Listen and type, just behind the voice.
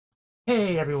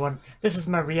Hey everyone, this is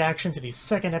my reaction to the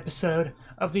second episode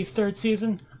of the third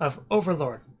season of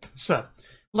Overlord. So,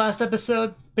 last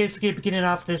episode, basically beginning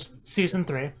off this season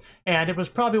 3, and it was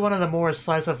probably one of the more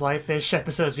slice-of-life-ish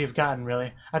episodes we've gotten,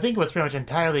 really. I think it was pretty much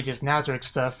entirely just Nazarick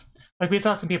stuff. Like, we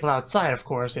saw some people outside, of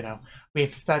course, you know.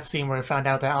 That scene where we found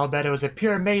out that Albedo is a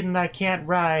pure maiden that can't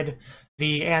ride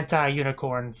the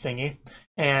anti-unicorn thingy,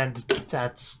 and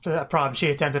that's a problem she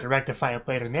attempted to rectify it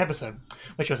later in the episode,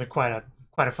 which was quite a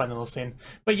fun little scene.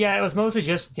 But yeah, it was mostly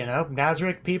just, you know,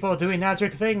 Nazarick people doing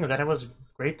Nazarick things, and it was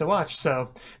great to watch.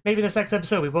 So maybe this next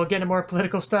episode we will get into more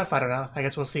political stuff. I don't know. I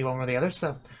guess we'll see one or the other.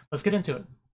 So let's get into it.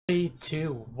 3,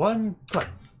 2, 1, play.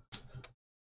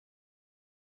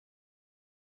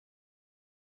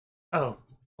 Oh,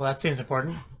 well, that seems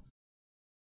important.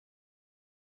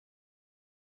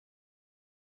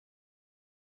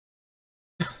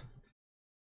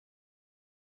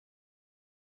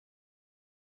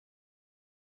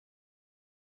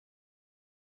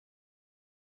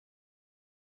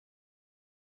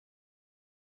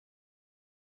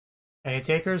 Any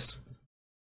takers?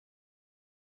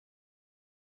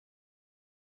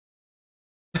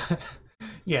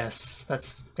 Yes,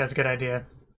 that's a good idea.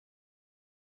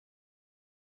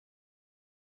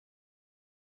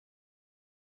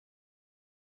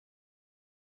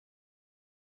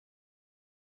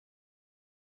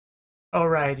 Oh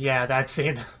right, yeah, that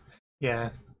scene. Yeah.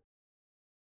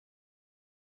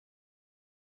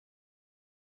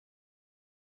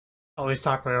 Always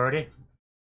top priority.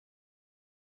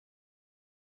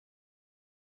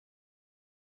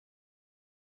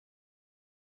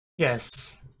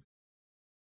 Yes.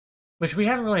 Which we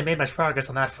haven't really made much progress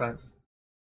on that front.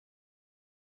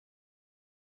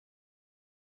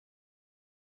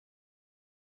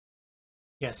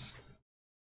 Yes.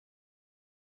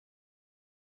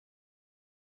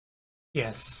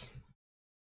 Yes.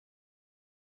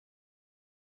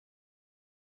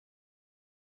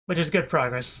 Which is good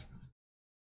progress.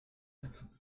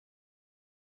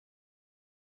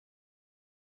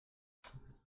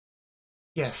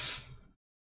 Yes.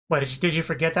 What, did you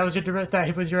forget that was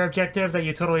your objective, that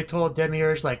you totally told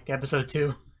Demiurge, like, episode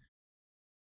 2?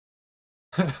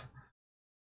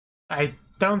 I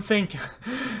don't think...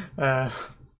 I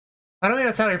don't think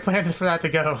that's how he planned for that to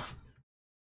go.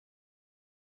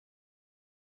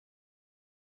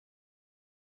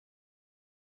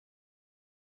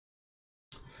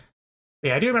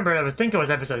 Yeah, I do remember, I think it was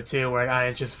episode 2, where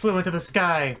I just flew into the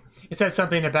sky. It said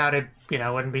something about it, you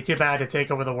know, wouldn't be too bad to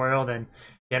take over the world, and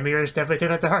Demiurge definitely took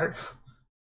that to heart.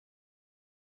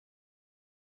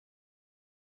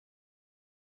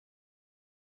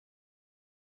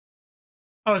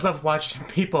 I always love watching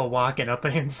people walk in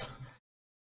openings.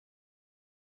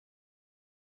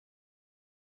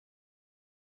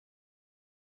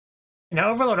 You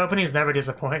know, Overlord openings never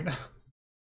disappoint.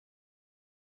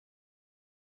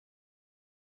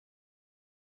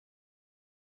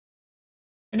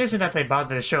 Interesting that they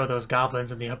bothered to show those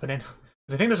goblins in the opening.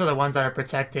 Because I think those are the ones that are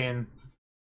protecting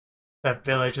the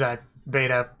village that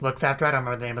Beta looks after. I don't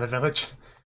remember the name of the village.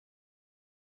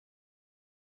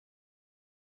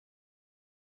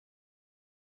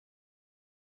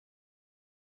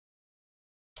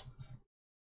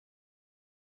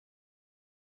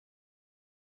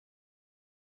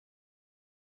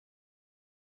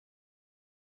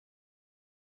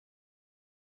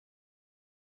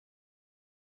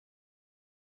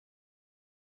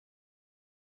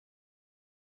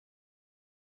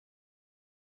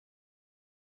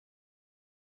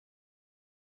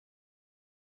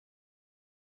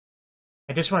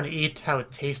 I just want to eat how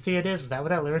tasty it is. Is that what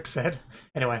that lyric said?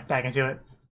 Anyway, back into it.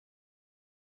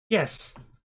 Yes.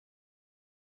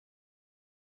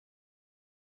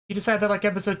 You decided that like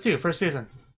episode 2, first season.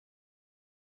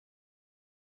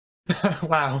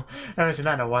 Wow. I haven't seen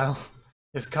that in a while.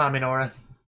 This calming aura.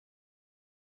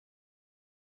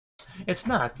 It's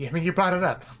not. I mean, you brought it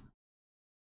up.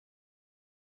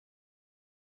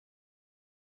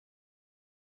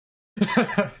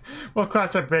 We'll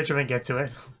cross that bridge when we get to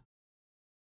it.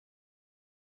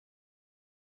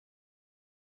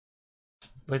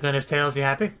 Within his tail, is he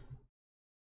happy?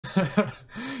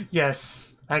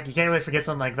 Yes. You can't really forget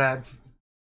something like that.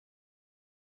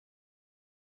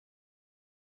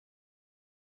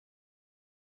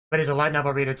 But he's a light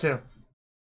novel reader, too.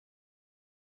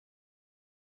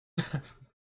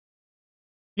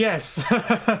 Yes!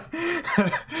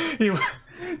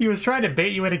 he was trying to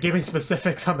bait you into giving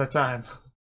specifics on the time.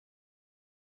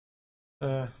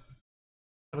 That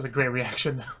was a great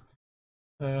reaction,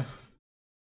 though.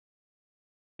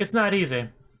 It's not easy.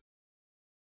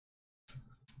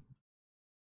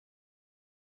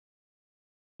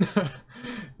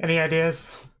 Any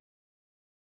ideas?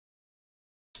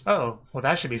 Oh, well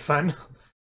that should be fun.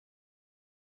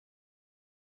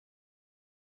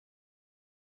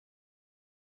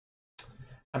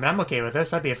 I mean, I'm okay with this.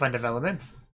 That'd be a fun development.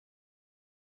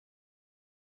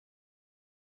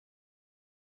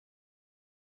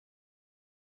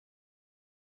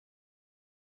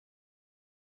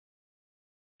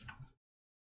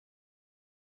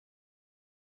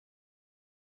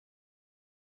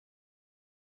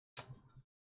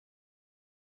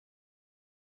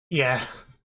 Yeah,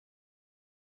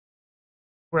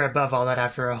 we're above all that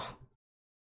after all.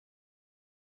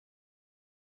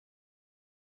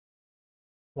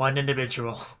 One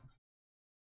individual.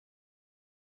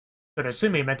 Could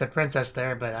assume he meant the princess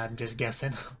there, but I'm just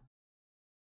guessing.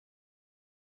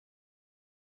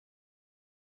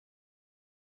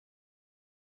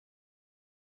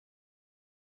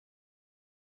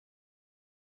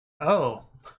 Oh,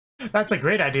 that's a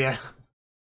great idea.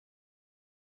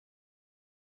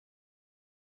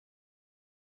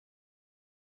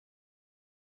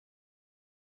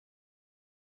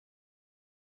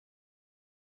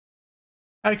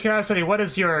 Out of curiosity, what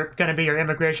is going to be your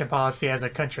immigration policy as a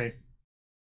country?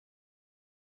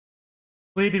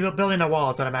 Will you be building a wall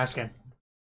is what I'm asking.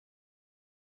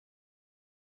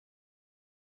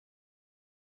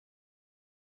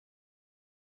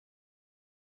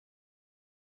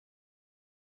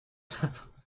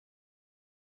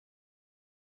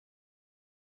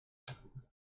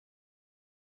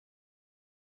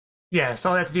 Yes,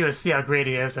 all I have to do is see how great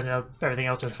he is, and everything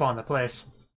else just fall into place.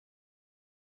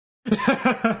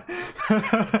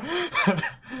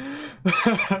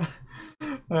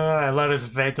 I love his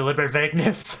deliberate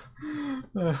vagueness.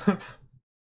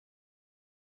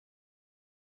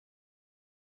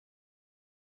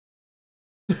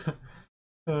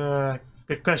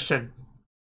 Good question.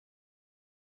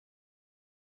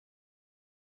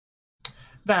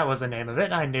 That was the name of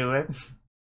it. I knew it.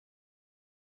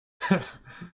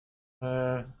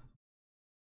 uh,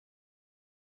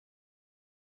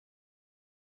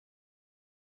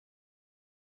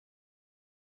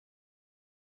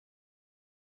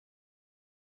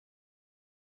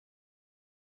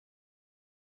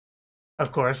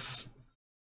 of course.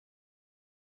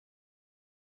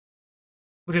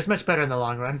 Which is much better in the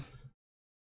long run.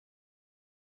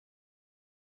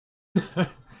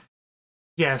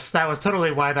 Yes, that was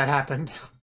totally why that happened.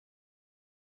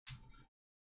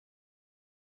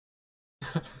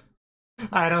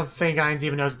 I don't think Ainz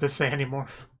even knows what to say anymore.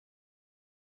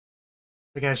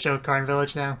 We gotta show Karn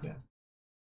Village now? Yeah.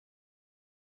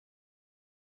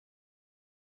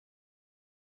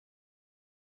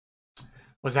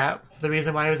 Was that the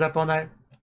reason why he was up all night?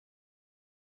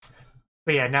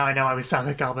 But yeah, now I know why we saw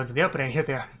the goblins in the opening. Here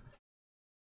they are.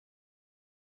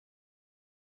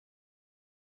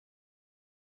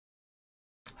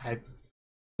 I...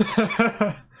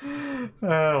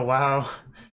 Oh, wow.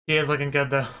 He is looking good,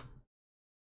 though.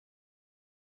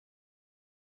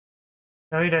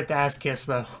 No need to ass kiss,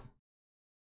 though.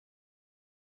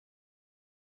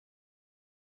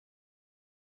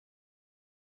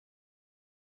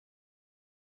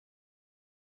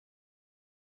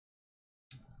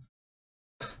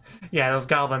 Yeah, those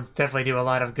goblins definitely do a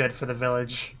lot of good for the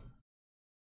village.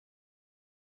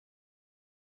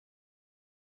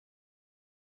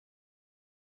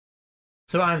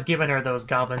 So An's giving her those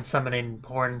goblin summoning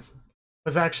horn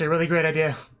was actually a really great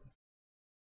idea.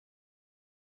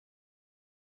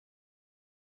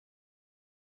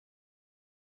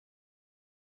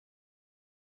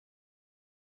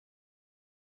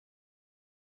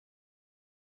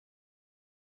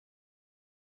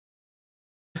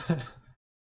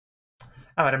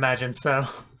 I would imagine so.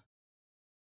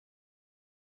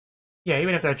 Yeah,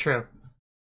 even if they're true.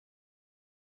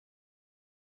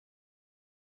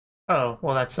 Oh,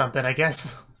 well that's something, I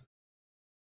guess.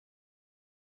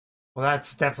 Well,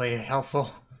 that's definitely helpful.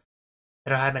 I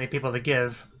don't have many people to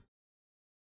give.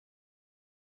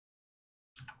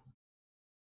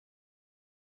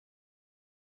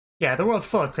 Yeah, the world's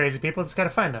full of crazy people, just gotta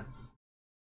find them.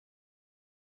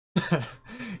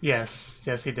 Yes,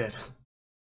 yes he did.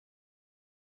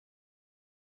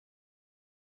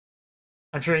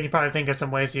 I'm sure you can probably think of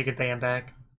some ways you could pay him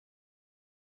back.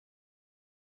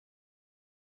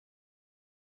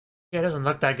 Yeah, it doesn't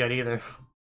look that good either.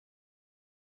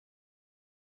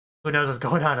 Who knows what's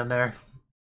going on in there?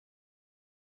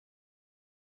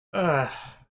 Ugh.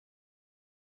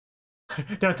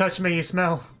 Don't touch me, you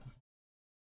smell.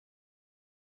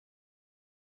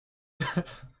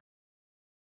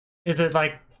 Is it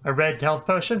like a red health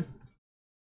potion?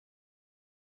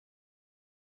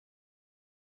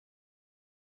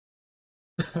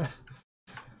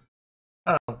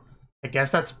 Oh, I guess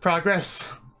that's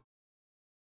progress.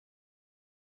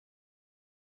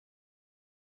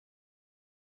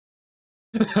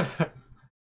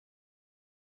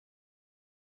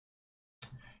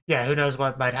 Yeah, who knows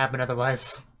what might happen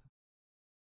otherwise.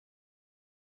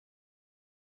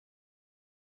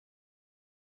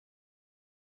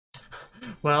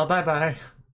 Well, bye-bye.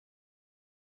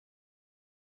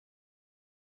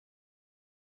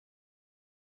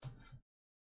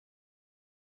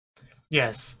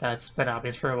 Yes, that's been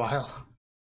obvious for a while.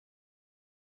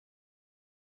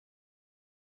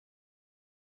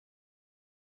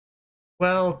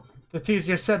 Well, it's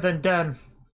easier said than done.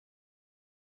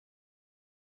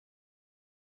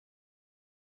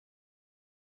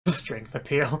 Strength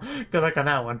appeal. Good luck on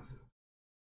that one.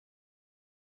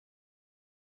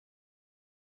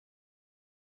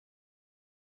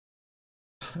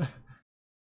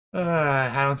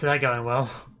 I don't see that going well.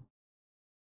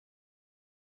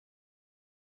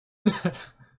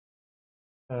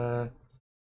 uh,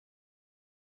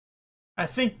 I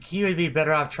think he would be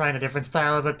better off trying a different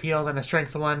style of appeal than a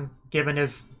strength one, given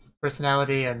his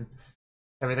personality and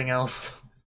everything else.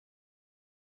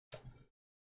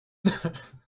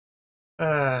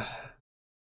 uh,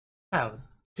 oh,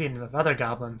 seen of other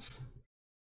goblins.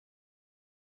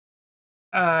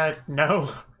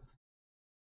 No.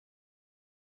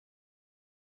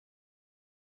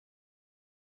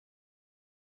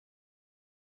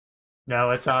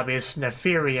 No, it's obvious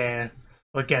Nefiria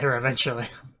will get her eventually.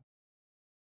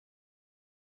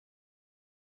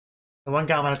 The one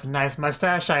goblin has a nice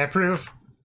mustache, I approve.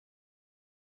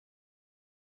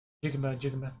 Jukimo,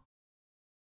 Jukimo.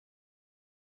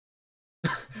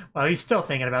 Well, he's still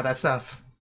thinking about that stuff.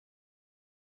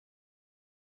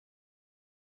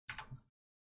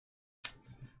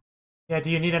 Yeah, do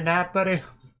you need a nap, buddy?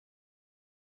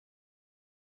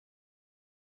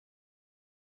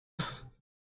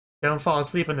 Don't fall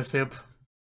asleep in the soup.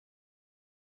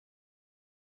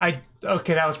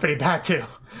 Okay, that was pretty bad too.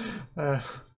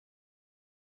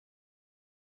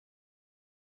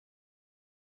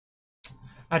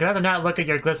 I'd rather not look at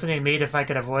your glistening meat if I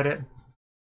could avoid it.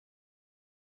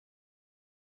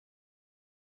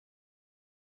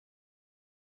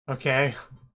 Okay.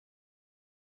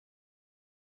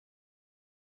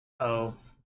 Oh.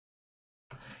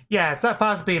 Yeah, it's not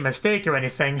possibly a mistake or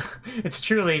anything. It's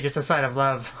truly just a sign of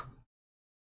love.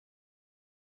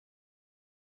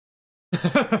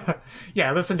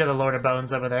 Yeah, listen to the Lord of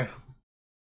Bones over there.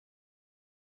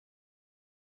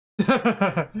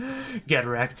 Get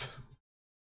wrecked.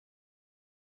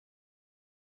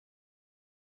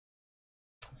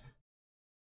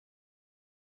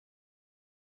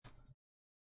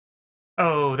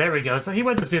 Oh, there we go. So he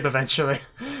went to soup eventually.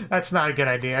 That's not a good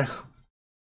idea.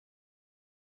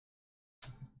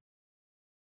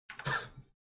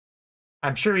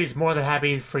 I'm sure he's more than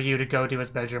happy for you to go to his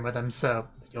bedroom with him, so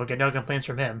you'll get no complaints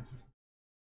from him.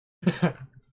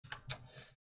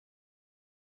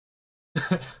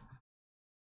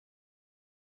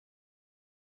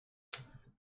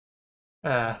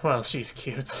 Well, she's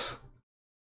cute.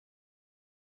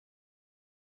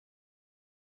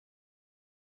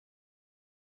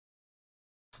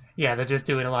 Yeah, they're just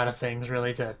doing a lot of things,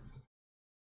 really, to...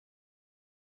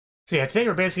 So yeah, today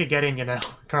we're basically getting, you know,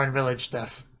 Karn Village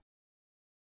stuff.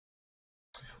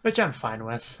 Which I'm fine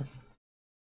with.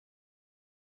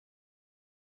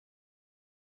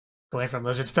 Going from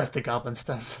lizard stuff to goblin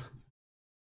stuff.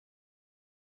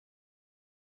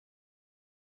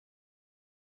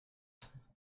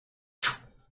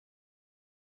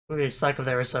 Would be like if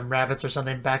there were some rabbits or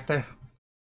something back there.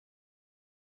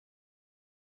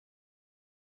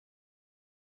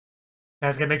 I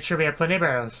was gonna make sure we have plenty of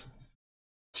arrows.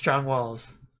 Strong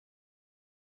walls.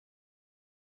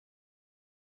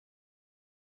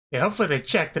 Yeah, hopefully they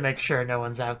check to make sure no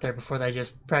one's out there before they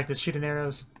just practice shooting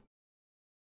arrows.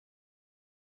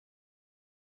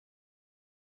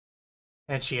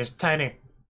 And she is tiny.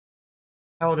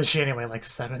 How old is she anyway? Like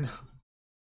 7?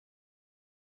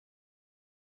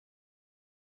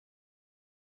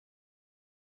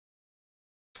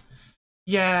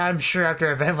 Yeah, I'm sure after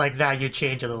an event like that you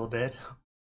change a little bit.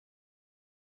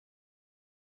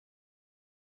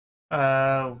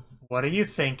 Uh, what are you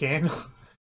thinking?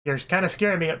 You're kind of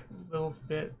scaring me a little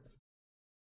bit.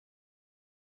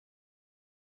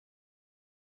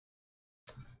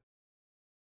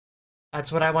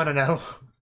 That's what I want to know.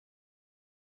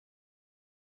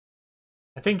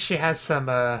 I think she has some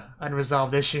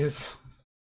unresolved issues.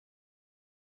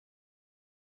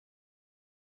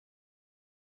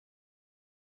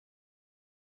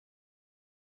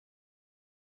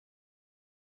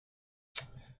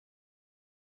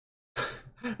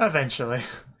 Eventually.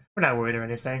 We're not worried or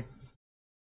anything.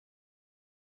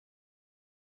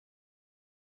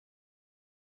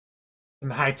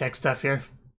 Some high-tech stuff here.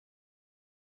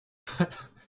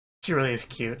 She really is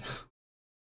cute.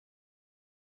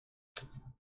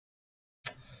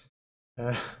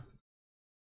 Uh,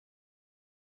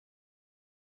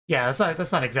 yeah,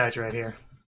 let's not exaggerate here.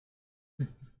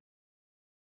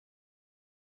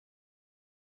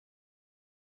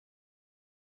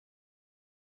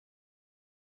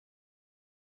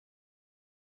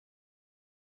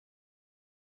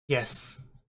 Yes.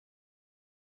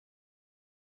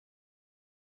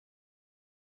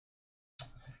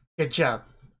 Good job.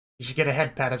 You should get a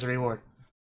head pat as a reward.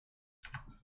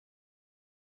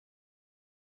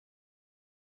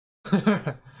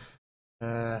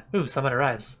 Ooh, someone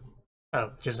arrives.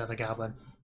 Oh, just another goblin.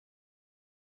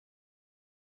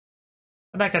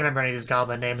 I'm not gonna remember any of these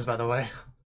goblin names, by the way.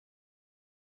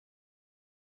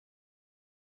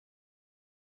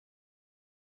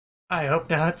 I hope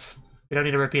not. We don't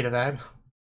need a repeat of that.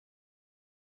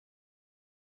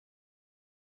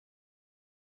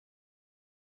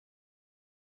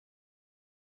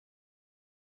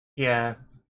 Yeah.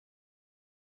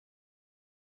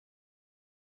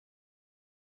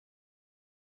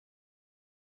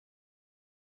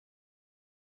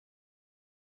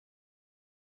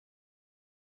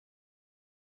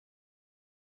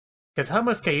 Because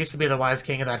Homosuke used to be the wise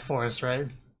king of that forest, right?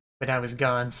 But now he's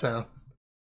gone, so...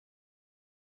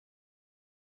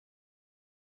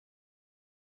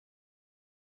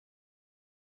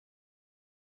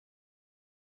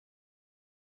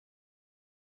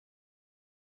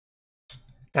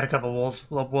 Got a couple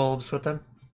wolves with them.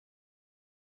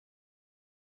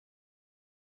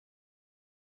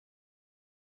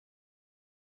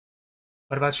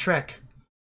 What about Shrek?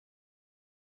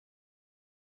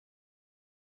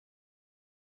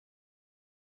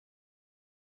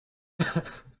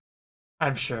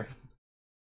 I'm sure.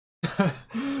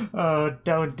 Oh,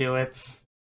 don't do it.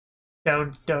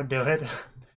 Don't do it.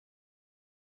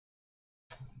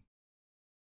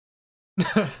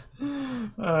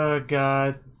 Oh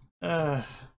god.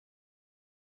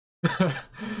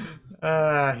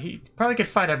 He probably could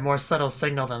find a more subtle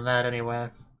signal than that anyway.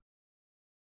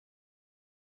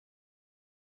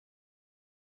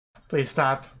 Please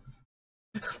stop.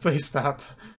 Please stop.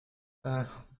 Uh,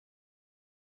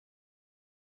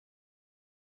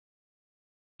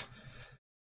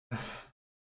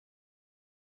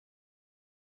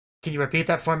 can you repeat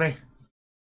that for me?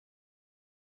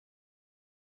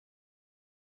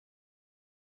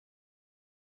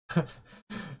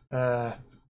 Her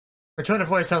tone of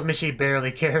voice tells me she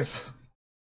barely cares.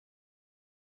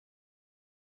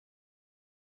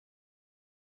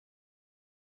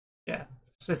 Yeah,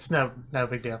 it's no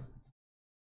big deal.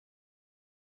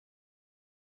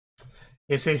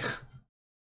 You see?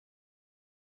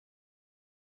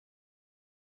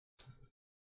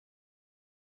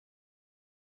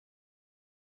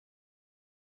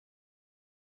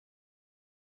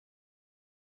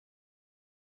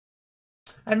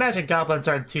 I imagine goblins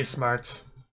aren't too smart.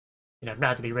 You know,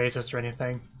 not to be racist or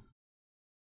anything.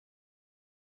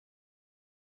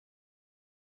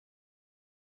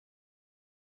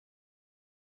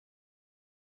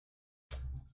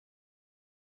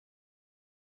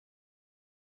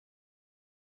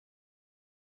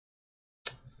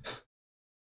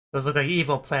 Those look like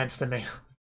evil plants to me.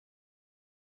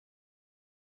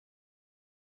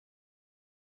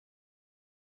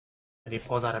 And he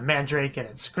pulls out a mandrake and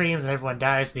it screams and everyone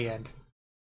dies. The end.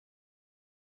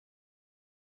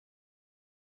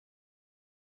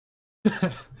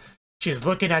 She's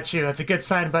looking at you. That's a good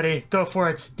sign, buddy. Go for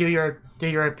it. Do your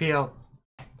appeal.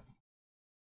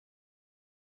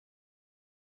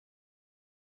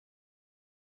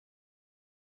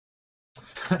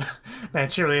 Man,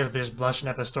 she really is just blushing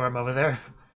up a storm over there.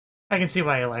 I can see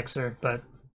why he likes her, but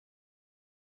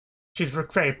she's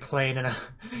very plain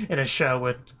in a show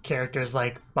with characters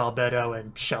like Balbedo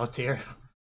and Sheltier.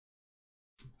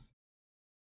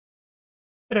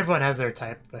 But everyone has their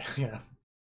type, but you know.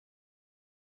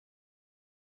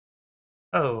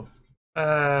 Oh,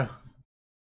 what's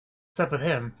up with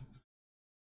him?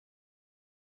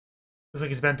 Looks like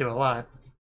he's been through a lot.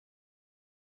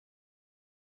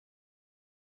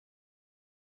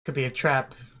 Could be a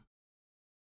trap.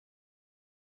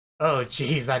 Oh,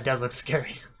 geez, that does look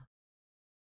scary.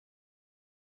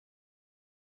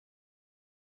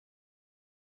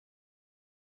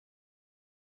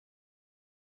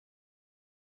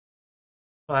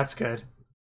 Well, that's good.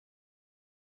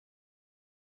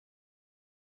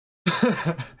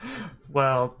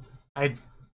 Well, I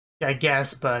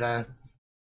guess, but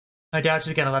I doubt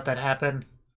she's gonna let that happen.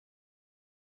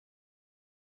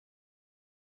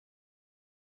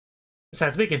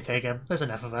 Besides, we can take him. There's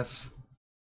enough of us.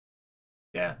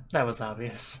 Yeah, that was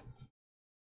obvious.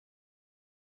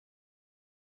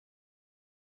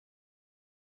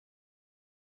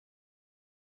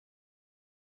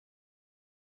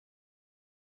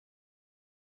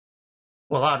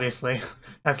 Well, obviously.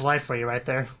 That's life for you right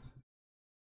there.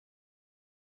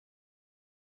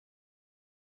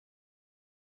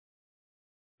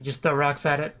 Just throw rocks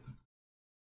at it.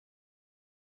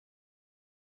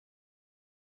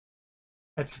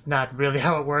 That's not really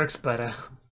how it works, but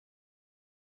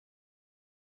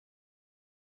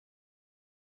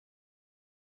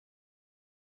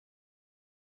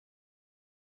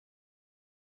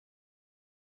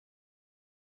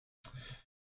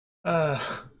uh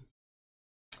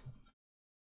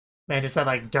man, just that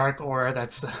like dark aura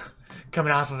that's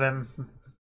coming off of him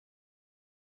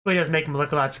really does make him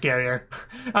look a lot scarier.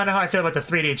 I don't know how I feel about the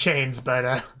 3D chains,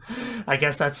 but I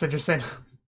guess that's interesting.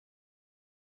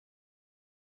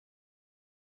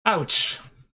 Ouch.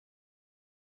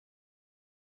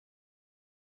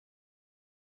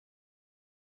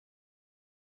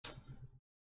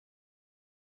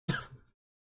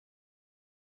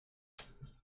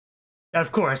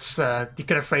 Of course, you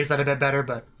could have phrased that a bit better,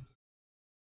 but...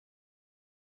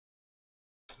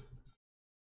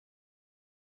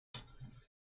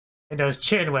 And his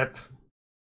chin whip.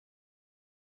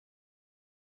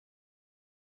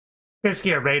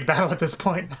 Basically a raid battle at this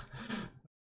point.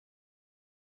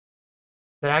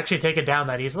 Did I actually take it down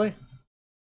that easily?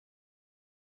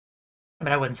 I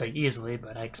mean, I wouldn't say easily,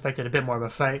 but I expected a bit more of a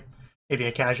fight. Maybe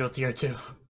a casualty or two.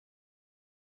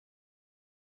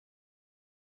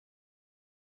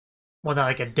 Well, not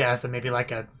like a death, but maybe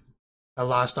like a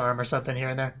lost arm or something here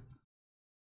and there.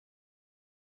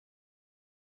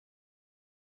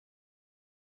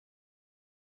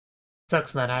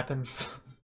 Sucks when that happens.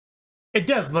 It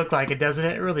does look like it, doesn't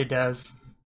it? It really does.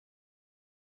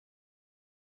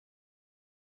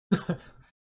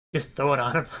 Just throw it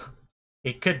on him.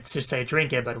 He could just say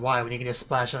drink it, but why when you can just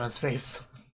splash it on his face?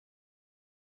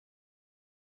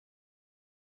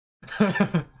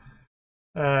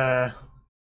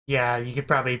 Yeah, you could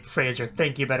probably phrase your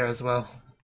thank you better as well.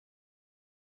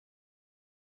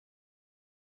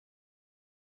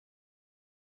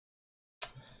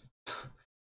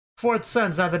 Fourth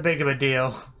son's not that big of a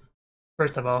deal,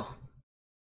 first of all.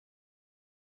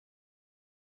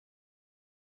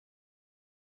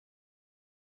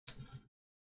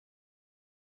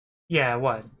 Yeah,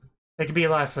 what? They could be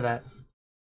alive for that.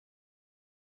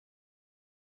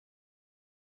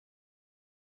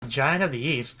 Giant of the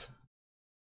East.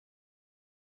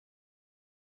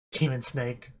 Demon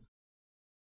Snake.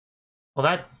 Well,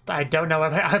 that... I don't know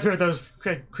about either of those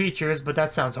creatures, but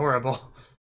that sounds horrible.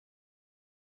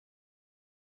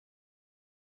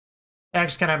 It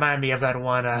actually kind of reminded me of that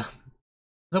one,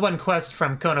 the one quest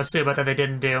from Konosuba that they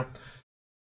didn't do.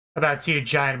 About two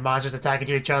giant monsters attacking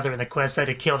each other, and the quest said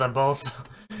to kill them both.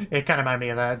 It kind of reminded me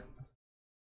of that.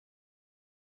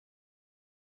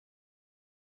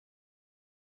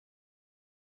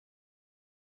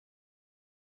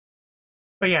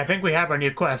 But yeah, I think we have our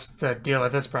new quest to deal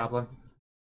with this problem.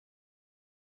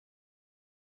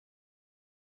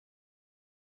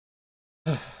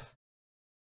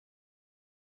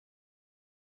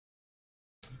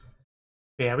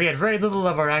 Yeah, we had very little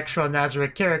of our actual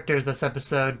Nazarick characters this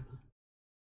episode.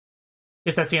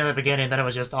 Just that scene at the beginning, then it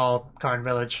was just all Karn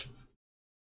Village.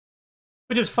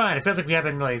 Which is fine, it feels like we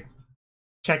haven't really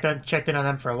checked in on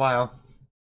them for a while.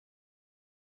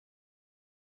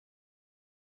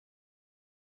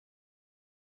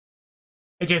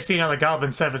 It just, you know, the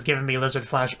Goblin stuff was giving me lizard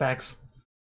flashbacks.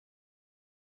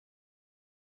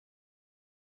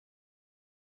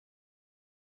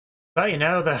 But, you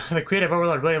know, the creative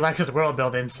overlord really likes his world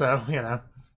building, so, you know.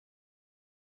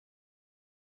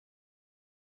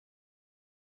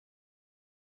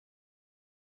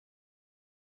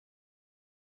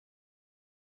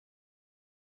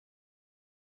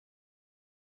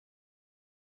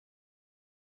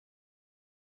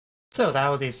 So that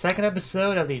was the second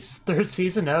episode of the third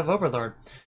season of Overlord.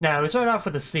 Now, we start off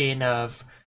with a scene of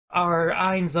our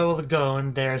Ainzo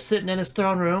Lagon there sitting in his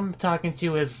throne room talking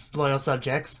to his loyal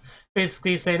subjects,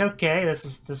 basically saying, okay, this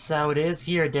is how it is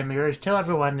here, Demiurge, tell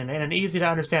everyone in an easy to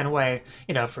understand way,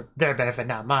 you know, for their benefit,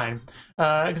 not mine,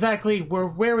 exactly where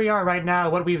we are right now,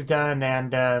 what we've done,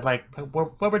 and like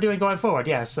what we're doing going forward.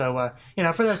 Yeah, so you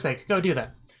know, for their sake, go do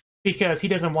that. Because he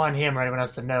doesn't want him or anyone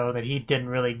else to know that he didn't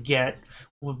really get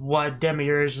what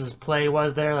Demiurge's play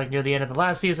was there, like near the end of the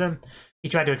last season. He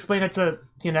tried to explain it to,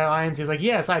 you know, Ainz. He was like,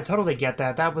 yes, I totally get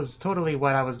that. That was totally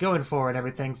what I was going for and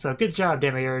everything. So good job,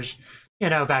 Demiurge. You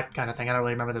know, that kind of thing. I don't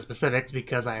really remember the specifics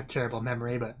because I have terrible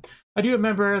memory, but I do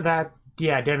remember that,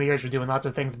 yeah, Demiurge was doing lots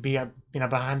of things you know,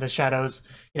 behind the shadows,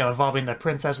 you know, involving the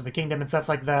princess of the kingdom and stuff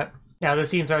like that. Now, the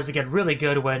scene starts to get really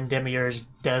good when Demiurge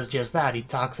does just that. He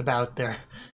talks about their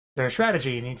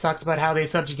strategy, and he talks about how they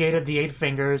subjugated the Eight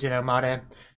Fingers, you know, Mare,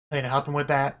 to help him with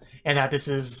that, and that this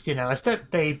is, you know, a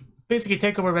step they basically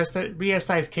take over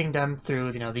Riestai's kingdom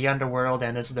through, you know, the underworld,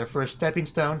 and this is their first stepping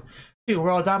stone to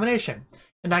world domination.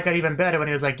 And that got even better when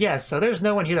he was like, yes, so there's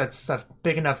no one here that's a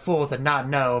big enough fool to not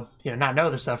know, you know, not know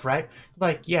this stuff, right?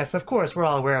 Like, yes, of course, we're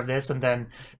all aware of this. And then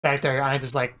back there, Ainz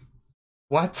is like,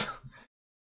 what?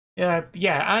 Yeah,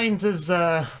 Ainz is,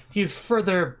 he's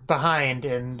further behind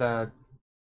in the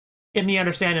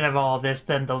understanding of all of this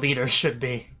than the leader should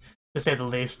be, to say the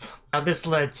least. Now, this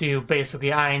led to basically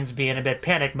Ainz being a bit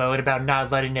panic mode about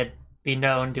not letting it be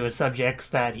known to his subjects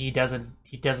that he doesn't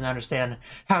understand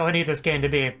how any of this came to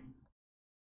be.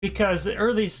 Because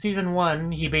early season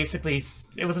 1, he basically,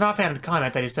 it was an offhanded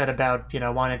comment that he said about, you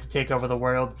know, wanting to take over the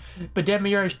world, but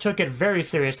Demiurge took it very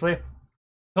seriously,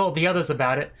 told the others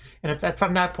about it, and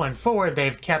from that point forward,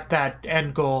 they've kept that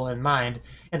end goal in mind,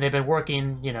 and they've been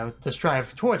working, you know, to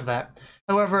strive towards that.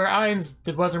 However, Ainz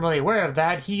wasn't really aware of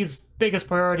that. His biggest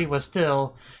priority was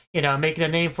still, you know, making a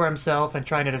name for himself and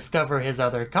trying to discover his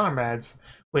other comrades,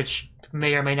 which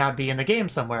may or may not be in the game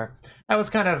somewhere. That was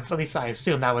kind of, at least I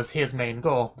assume, that was his main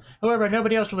goal. However,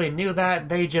 nobody else really knew that.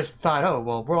 They just thought, oh,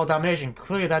 well, world domination,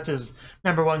 clearly that's his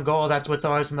 #1 goal. That's what's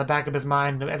always in the back of his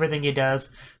mind. Everything he does,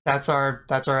 that's our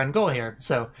end goal here.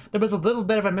 So there was a little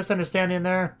bit of a misunderstanding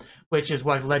there, which is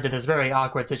what led to this very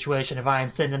awkward situation of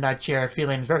Ainz sitting in that chair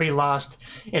feeling very lost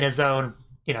in his own,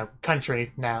 you know,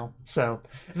 country now. So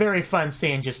very fun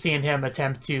scene, just seeing him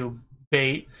attempt to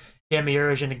bait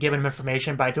Demiurge into giving him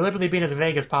information by deliberately being as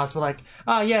vague as possible, like,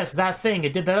 ah, yes, that thing,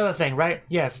 it did that other thing, right?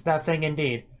 Yes, that thing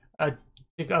indeed.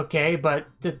 Okay, but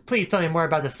please tell me more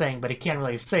about the thing, but he can't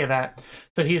really say that,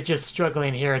 so he's just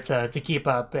struggling here to keep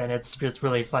up, and it's just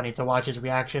really funny to watch his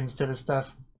reactions to this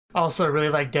stuff. Also, really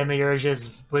like Demiurge's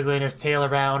wiggling his tail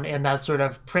around in that sort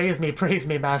of praise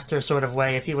me, master sort of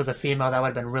way. If he was a female, that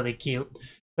would have been really cute,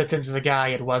 but since he's a guy,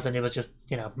 it wasn't. It was just,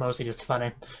 you know, mostly just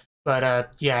funny.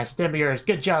 But, yeah, Demiurge,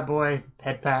 good job, boy.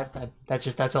 Head pat.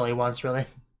 That's all he wants, really. I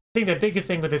think the biggest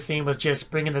thing with this scene was just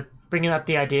bringing up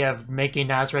the idea of making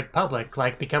Nazarick public,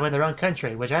 like becoming their own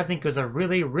country, which I think was a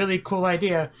really, really cool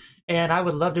idea, and I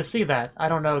would love to see that. I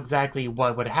don't know exactly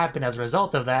what would happen as a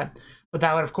result of that, but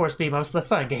that would, of course, be most of the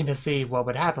fun, getting to see what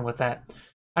would happen with that.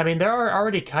 I mean, they are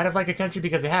already kind of like a country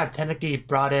because they have technically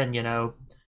brought in, you know,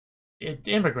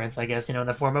 immigrants, I guess, you know, in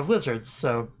the form of lizards,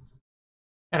 so...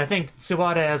 And I think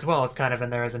Suwada as well is kind of in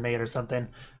there as a mate or something,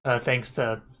 thanks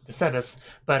to Sebas.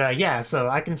 But yeah, so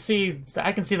I can see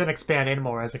them expanding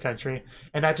more as a country,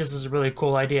 and that just is a really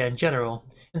cool idea in general.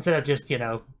 Instead of just, you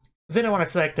know, because they don't want to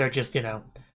feel like they're just, you know,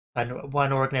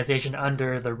 one organization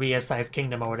under the Riestai's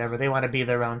kingdom or whatever. They want to be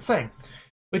their own thing,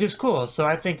 which is cool. So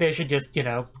I think they should just, you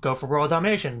know, go for world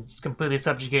domination, just completely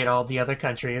subjugate all the other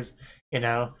countries. You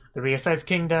know, the Riestai's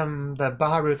kingdom, the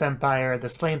Baharuth Empire, the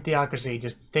Slain Theocracy,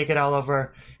 just take it all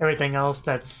over everything else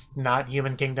that's not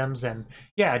human kingdoms, and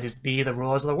yeah, just be the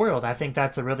rulers of the world. I think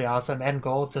that's a really awesome end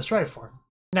goal to strive for.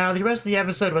 Now, the rest of the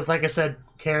episode was, like I said,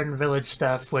 Karen Village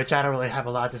stuff, which I don't really have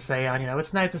a lot to say on. You know,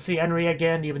 it's nice to see Enri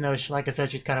again, even though, like I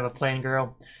said, she's kind of a plain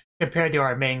girl, compared to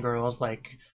our main girls,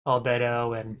 like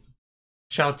Albedo and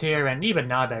Shaltir, and even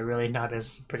Nabe, really.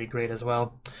 Nabe's pretty great as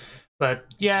well. But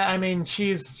yeah, I mean,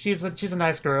 she's a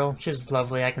nice girl. She's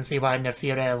lovely. I can see why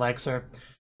Nefire likes her.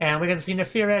 And we can see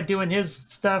Nefire doing his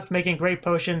stuff, making great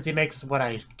potions. He makes what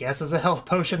I guess is a health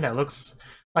potion that looks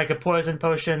like a poison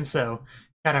potion, so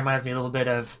kind of reminds me a little bit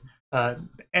of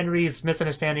Enri's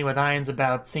misunderstanding with Ainz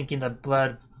about thinking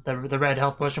the red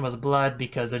health potion was blood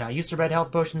because they're not used to red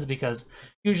health potions, because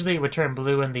usually it would turn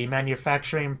blue in the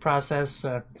manufacturing process.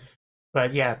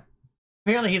 But yeah.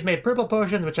 Apparently he's made purple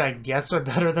potions, which I guess are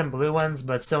better than blue ones,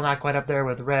 but still not quite up there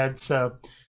with red, so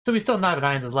he's still not at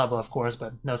Ainz's level, of course,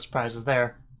 but no surprises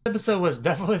there. This episode was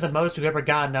definitely the most we've ever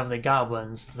gotten of the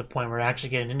goblins, to the point where we're actually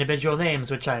getting individual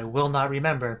names, which I will not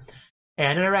remember,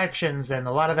 and interactions, and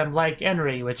a lot of them like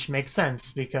Enri, which makes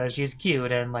sense, because she's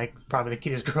cute, and, like, probably the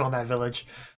cutest girl in that village,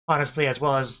 honestly, as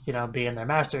well as, you know, being their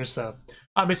master, so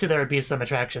obviously there would be some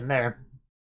attraction there.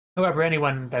 However,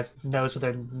 anyone that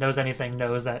knows anything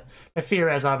knows that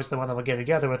Nefire is obviously the one that will get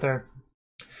together with her.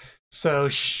 So,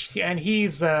 and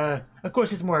he's, of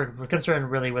course, he's more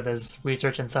concerned really with his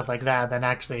research and stuff like that than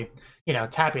actually, you know,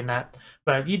 tapping that.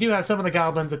 But you do have some of the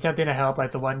goblins attempting to help,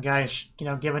 like the one guy, you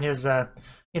know, giving his,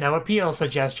 you know, appeal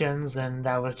suggestions, and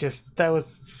that was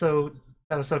so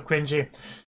cringy.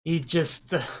 He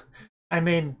just, I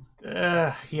mean,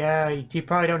 yeah, you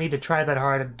probably don't need to try that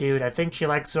hard, dude. I think she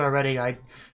likes you already.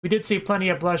 We did see plenty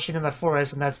of blushing in the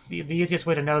forest, and that's the easiest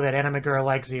way to know that anime girl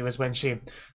likes you is when she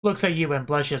looks at you and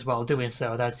blushes while doing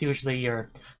so. That's usually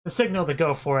the signal to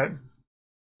go for it.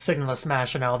 Signal to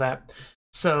smash and all that.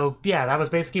 So yeah, that was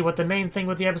basically what the main thing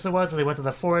with the episode was. They went to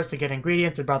the forest to get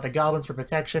ingredients and brought the goblins for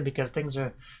protection because things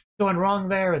are going wrong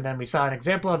there. And then we saw an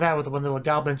example of that with one little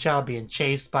goblin child being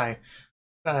chased by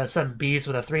some beast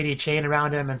with a 3D chain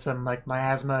around him and some like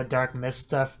miasma, dark mist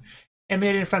stuff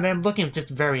emanating from him, looking just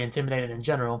very intimidating in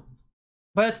general.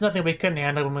 But it's nothing we couldn't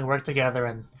handle when we worked together,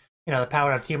 and you know, the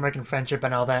power of teamwork and friendship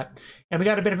and all that. And we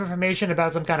got a bit of information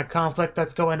about some kind of conflict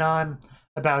that's going on.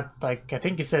 About, like, I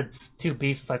think he said two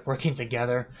beasts, like, working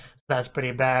together. That's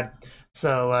pretty bad.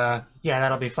 So, yeah,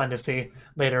 that'll be fun to see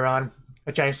later on,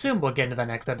 which I assume we'll get into the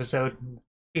next episode.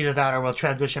 Either that or we'll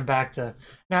transition back to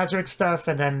Nazarick stuff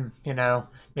and then, you know,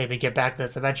 maybe get back to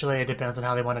this eventually. It depends on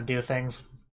how they want to do things.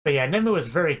 But yeah, Nemu is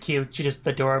very cute. She's just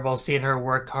adorable, seeing her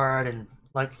work hard and,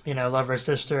 like, you know, love her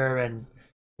sister and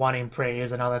wanting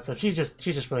praise and all that stuff. She's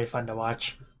just really fun to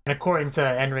watch. And according to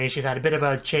Henry, she's had a bit of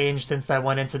a change since that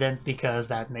one incident, because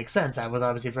that makes sense. That was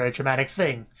obviously a very traumatic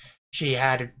thing. She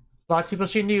had lots of people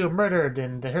she knew murdered,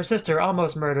 and her sister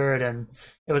almost murdered, and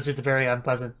it was just a very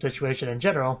unpleasant situation in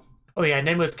general. Oh yeah,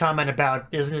 Nemu's comment about,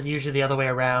 isn't it usually the other way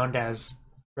around, as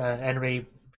Henry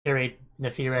carried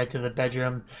Nefira to the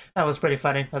bedroom. That was pretty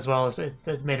funny, as well as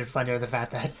it made it funnier, the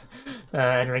fact that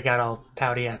Henry got all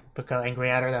pouty, angry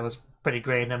at her. That was pretty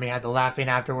great. And then we had the laughing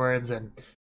afterwards, and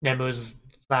Nemu's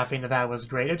laughing at that was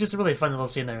great. It was just a really fun little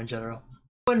scene there in general.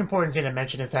 One important thing to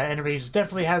mention is that Henry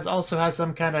definitely also has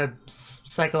some kind of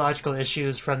psychological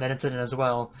issues from that incident as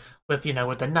well, with, you know,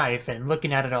 with the knife and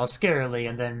looking at it all scarily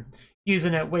and then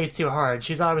using it way too hard.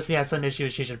 She's obviously has some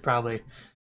issues she should probably,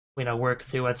 you know, work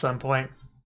through at some point.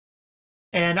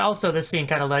 And also this scene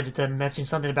kind of led to mentioning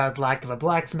something about the lack of a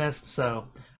blacksmith, so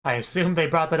I assume they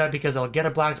brought that up because they'll get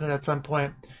a blacksmith at some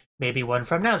point. Maybe one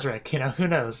from Nazarick, you know, who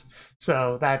knows?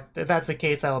 So if that's the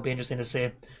case, that will be interesting to see.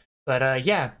 But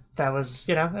yeah, that was,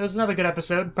 you know, it was another good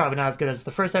episode. Probably not as good as the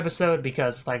first episode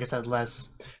because, like I said,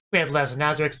 we had less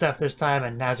Nazarick stuff this time,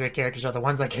 and Nazarick characters are the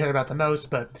ones I care about the most.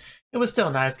 But it was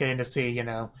still nice getting to see, you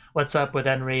know, what's up with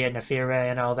Henry and Nefira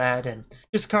and all that, and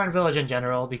just Karn Village in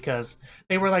general, because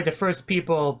they were like the first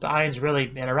people Ainz really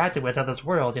interacted with of this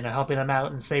world, you know, helping them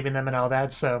out and saving them and all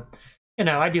that. So, you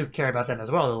know, I do care about them as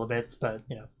well a little bit, but,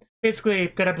 you know. Basically,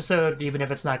 good episode, even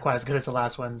if it's not quite as good as the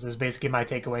last ones, is basically my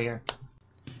takeaway here.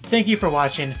 Thank you for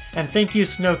watching, and thank you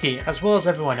Cnouki, as well as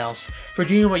everyone else, for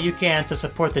doing what you can to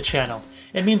support the channel.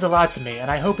 It means a lot to me,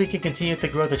 and I hope we can continue to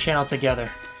grow the channel together.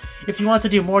 If you want to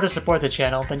do more to support the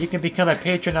channel, then you can become a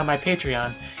patron on my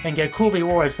Patreon, and get cool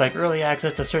rewards like early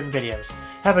access to certain videos.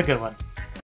 Have a good one.